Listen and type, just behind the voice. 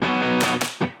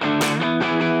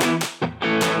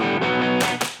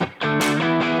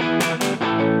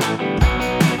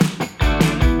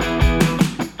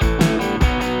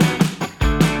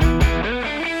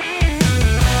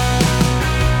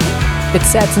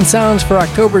Sats and Sounds for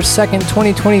October 2nd,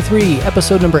 2023,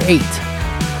 episode number 8.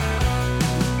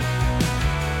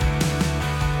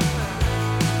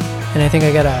 And I think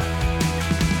I gotta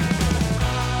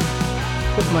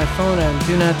put my phone on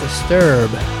Do Not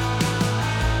Disturb.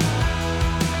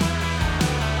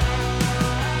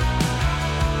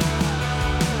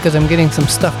 Because I'm getting some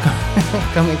stuff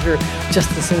coming through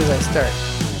just as soon as I start.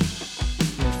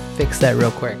 Let me fix that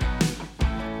real quick.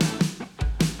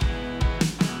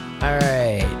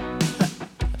 Alright.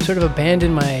 I've sort of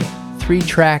abandoned my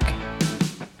 3-track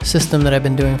system that I've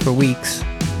been doing for weeks.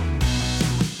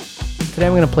 Today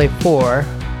I'm going to play 4.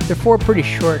 They're 4 pretty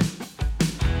short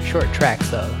tracks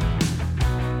though.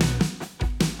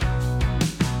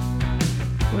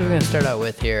 What are we going to start out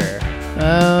with here?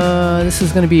 This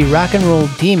is going to be Rock and Roll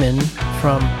Demon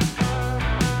from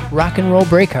Rock and Roll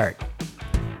Breakheart.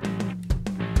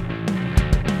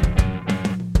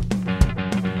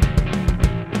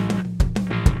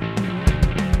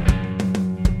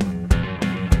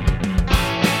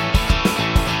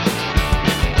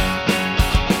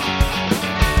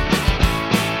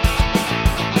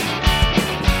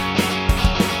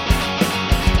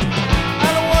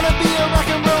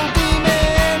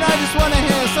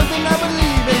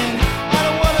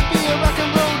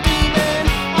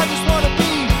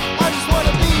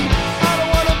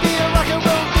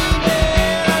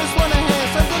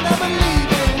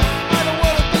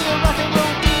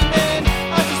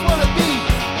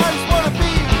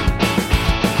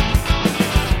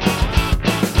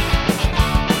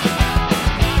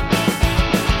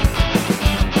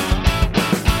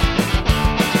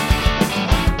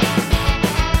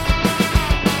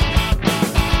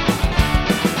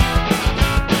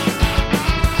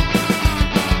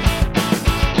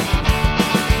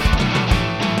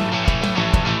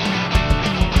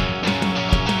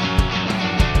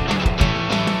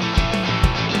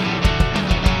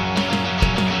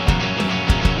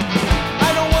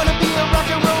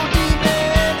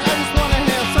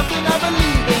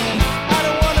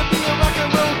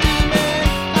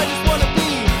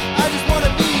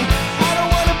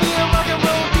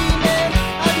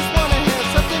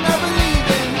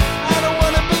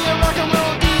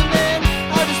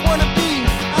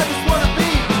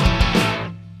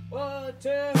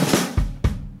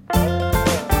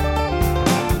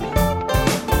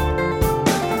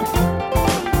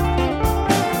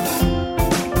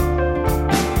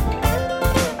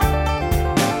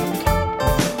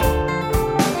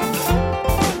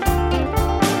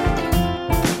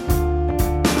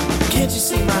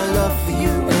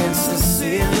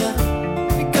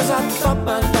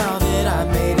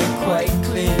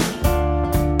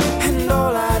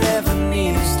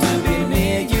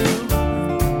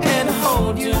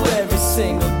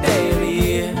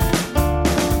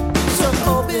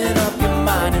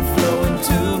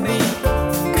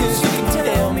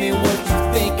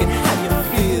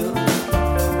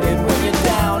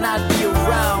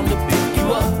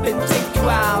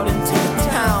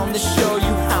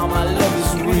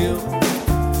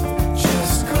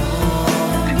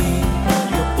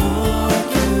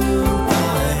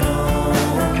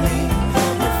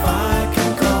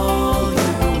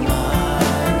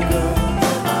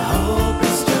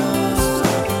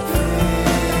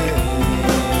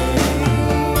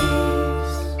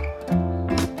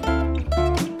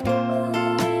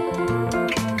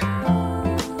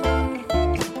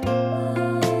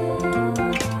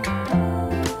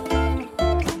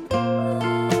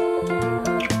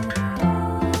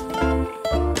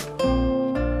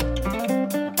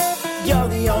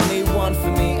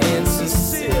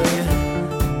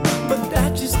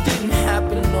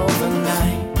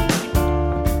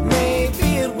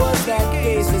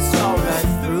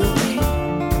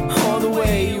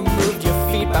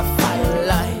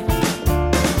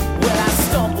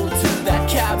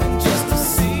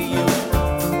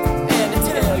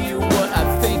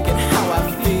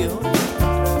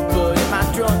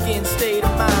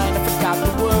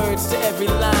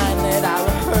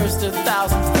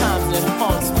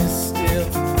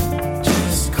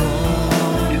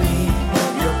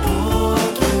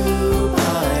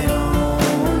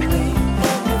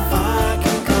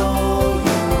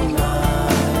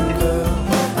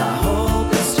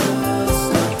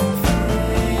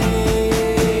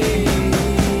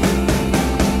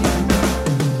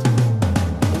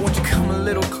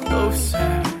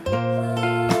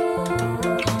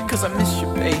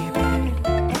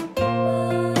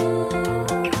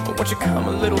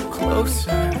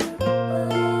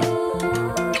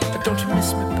 Don't you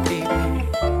miss me, baby?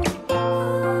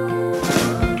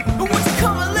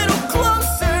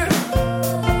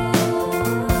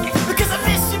 Cause I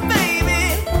miss you, baby.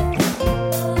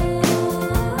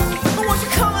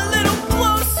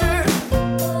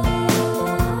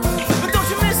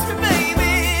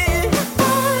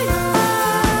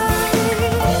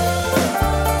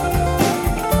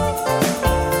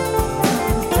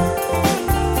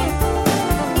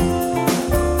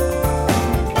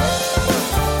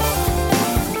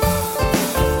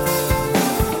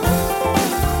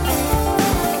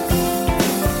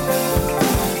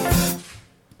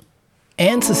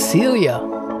 Celia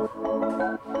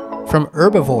from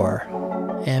Herbivore.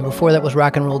 And before that was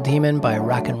Rock and Roll Demon by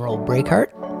Rock and Roll Breakheart.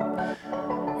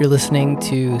 You're listening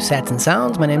to Sats and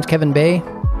Sounds. My name's Kevin Bay.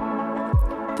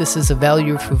 This is a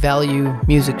value for value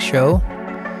music show.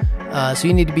 So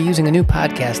you need to be using a new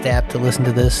podcast app to listen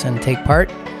to this and take part.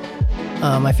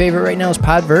 My favorite right now is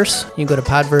Podverse. You can go to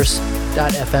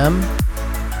podverse.fm.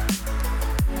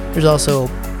 There's also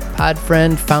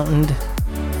Podfriend, Fountain,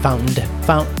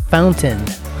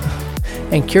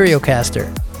 and Curiocaster.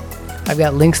 I've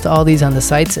got links to all these on the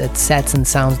sites at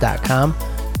satsandsounds.com.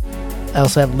 I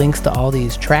also have links to all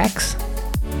these tracks.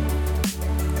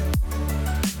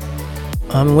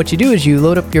 And what you do is you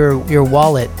load up your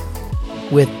wallet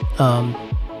with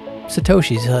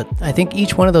Satoshis. I think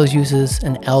each one of those uses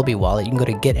an Alby wallet. You can go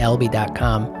to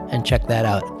getalby.com and check that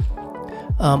out.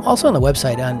 Also on the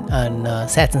website on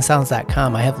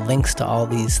satsandsounds.com, I have links to all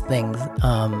these things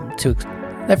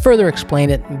that further explain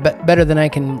it better than I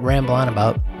can ramble on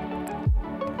about.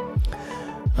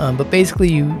 But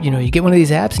basically, you get one of these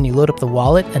apps and you load up the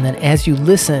wallet, and then as you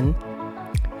listen,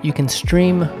 you can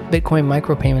stream Bitcoin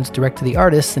micropayments direct to the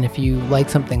artist. And if you like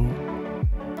something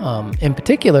in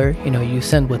particular, you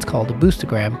send what's called a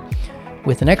boostagram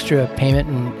with an extra payment,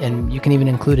 and you can even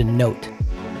include a note,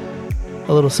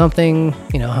 a little something,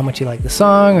 how much you like the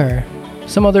song or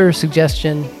some other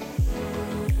suggestion.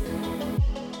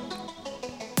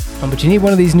 But you need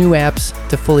one of these new apps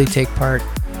to fully take part.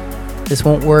 This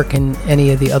won't work in any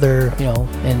of the other,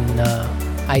 in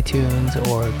iTunes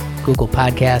or Google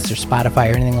Podcasts or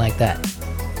Spotify or anything like that.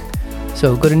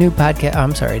 So go to go to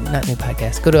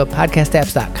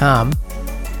podcastapps.com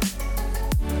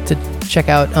to check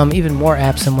out even more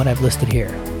apps than what I've listed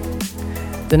here.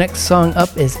 The next song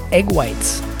up is Egg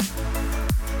Whites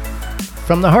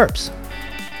from the Harps.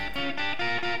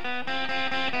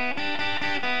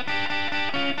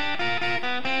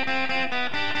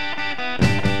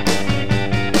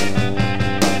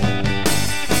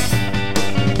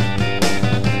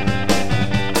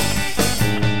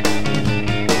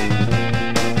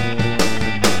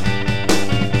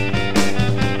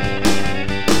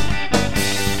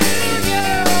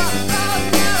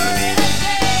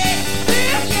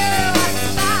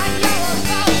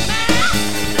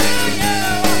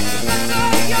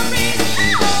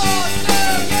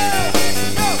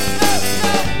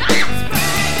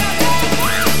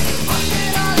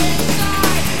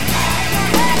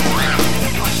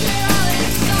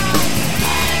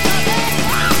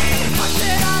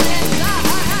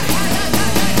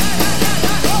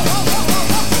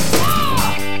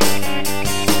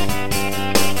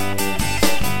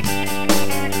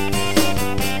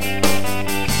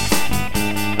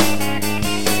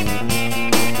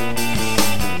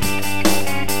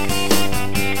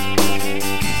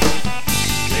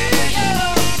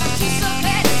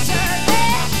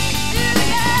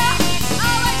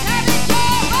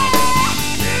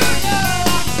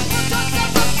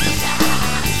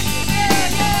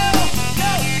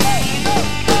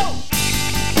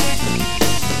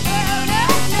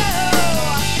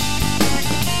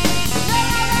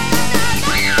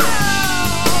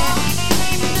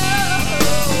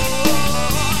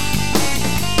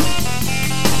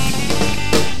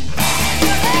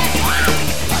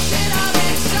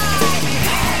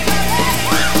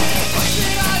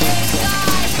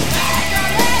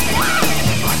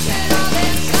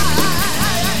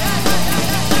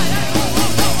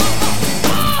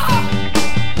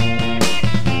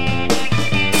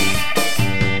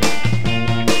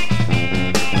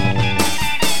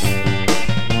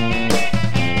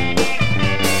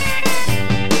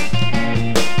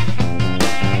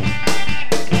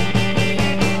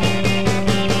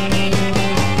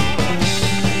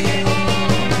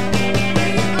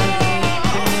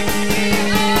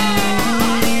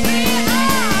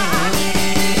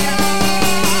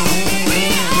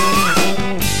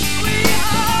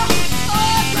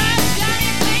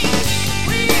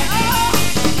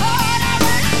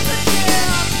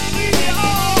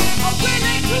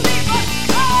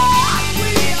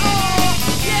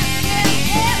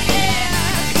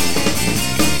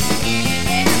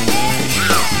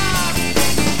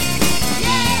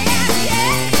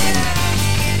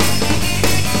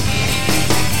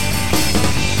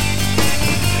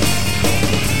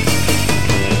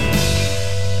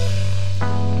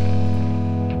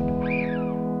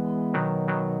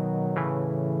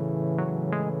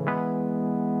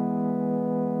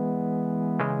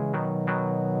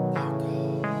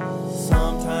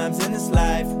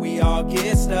 all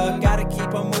get stuck. Gotta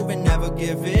keep on moving, never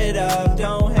give it up.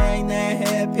 Don't hang that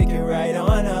head, pick it right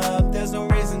on up. There's no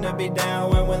reason to be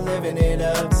down when we're living it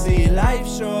up. See,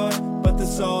 life's short, but the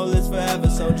soul is forever,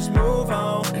 so just move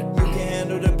on. You can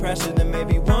handle the pressure, then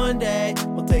maybe one day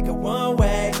we'll take it one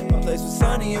way. A place with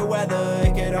sunnier weather,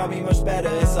 it could all be much better.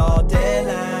 It's all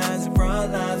deadlines and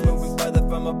front lines, moving further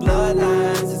from our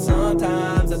bloodlines. And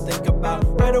sometimes I think about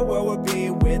where the world would be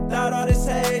without all this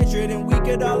hatred, and we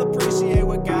could all appreciate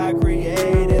what God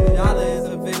created. Allah is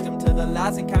a victim to the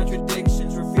lies and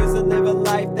contradictions, refuse to live a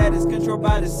life that is controlled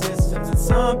by the systems. And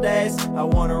some days I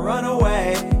wanna run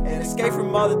away and escape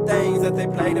from all the things that they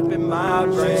played up in my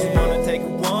brain. Just wanna take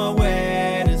it one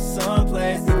way to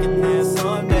someplace, thinking that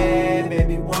someday,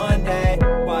 maybe one day.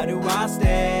 Why do I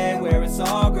stay where it's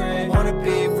all gray? Wanna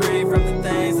be free from the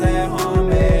things that harm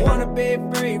me. Wanna be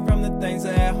free from the things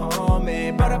that harm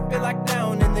me. But I feel like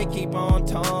down and they keep on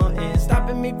taunting,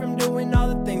 stopping me from doing all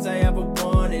the things I ever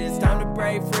wanted. It's time to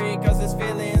break free, cause this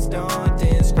feeling's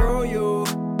daunting. Screw you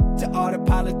to all the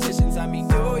politicians, I mean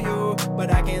do you,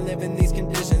 but I can't live in these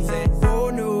conditions. And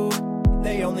who knew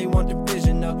they only want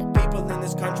division of people in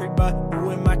this country? But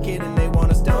who am I kidding? They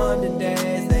want us done in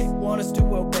days, they want us to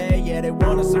obey, yeah, they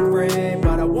want us afraid.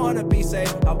 But I wanna be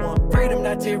safe, I want freedom,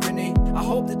 not tyranny. I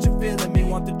hope that you're feeling me,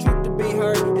 want the truth to be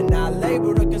heard and not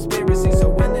labeled a conspiracy. So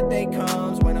when the day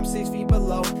comes, when I'm 6 feet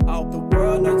below, I hope the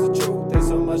world knows the truth, there's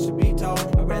so much to be told.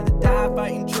 I'd rather die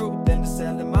fighting truth than to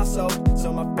selling my soul.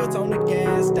 So my foot's on the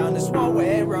gas, down this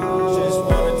one-way road. Just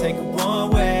wanna take it one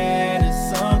way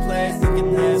to someplace,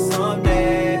 thinking that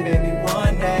someday, maybe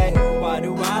one day. Why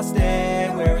do I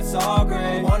stay where it's all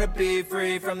gray? Wanna be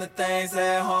free from the things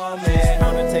that harm me. Just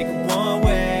wanna take it one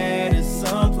way to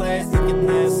someplace, thinking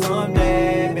that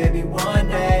someday, maybe one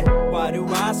day. Why do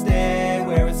I stay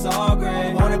where it's all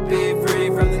gray? Wanna be free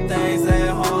from the things that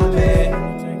harm me.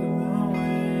 Take it one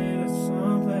way to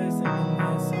someplace, thinking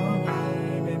that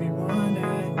someday, maybe one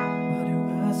day. Why do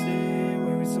I stay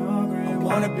where it's all gray? I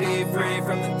wanna be free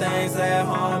from the things that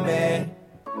harm me.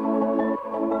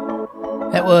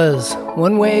 That was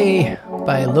One Way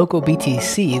by Loco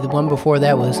BTC. The one before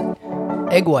that was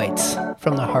Egg Whites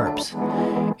from the Harps.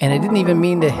 And I didn't even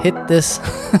mean to hit this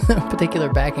particular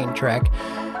backing track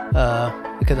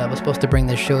because I was supposed to bring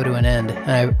this show to an end.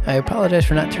 And I apologize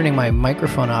for not turning my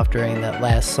microphone off during that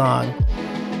last song.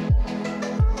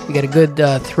 You got a good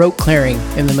throat clearing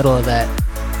in the middle of that.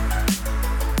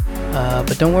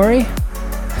 But don't worry.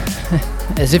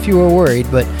 As if you were worried,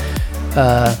 but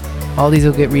all these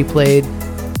will get replayed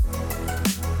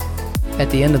at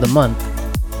the end of the month,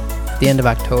 the end of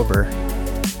October.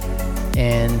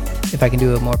 And if I can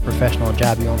do a more professional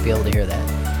job, you won't be able to hear that.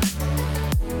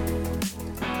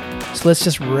 So let's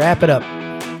just wrap it up.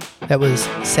 That was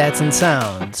Sats and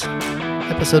Sounds,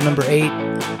 episode number 8,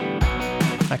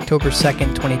 October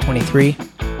 2nd, 2023.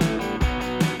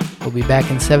 We'll be back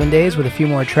in 7 days with a few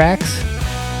more tracks.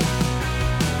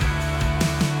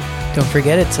 Don't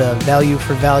forget, it's a value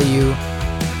for value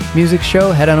music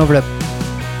show. Head on over to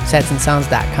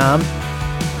satsandsounds.com.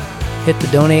 Hit the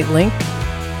donate link.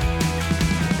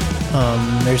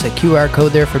 There's a QR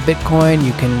code there for Bitcoin.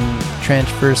 You can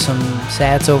transfer some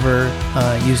sats over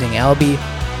using Alby.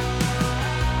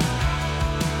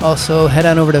 Also, head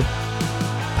on over to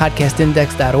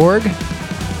podcastindex.org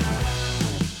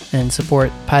and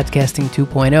support Podcasting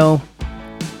 2.0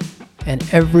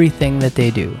 and everything that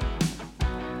they do.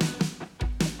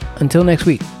 Until next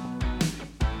week,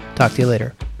 talk to you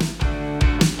later.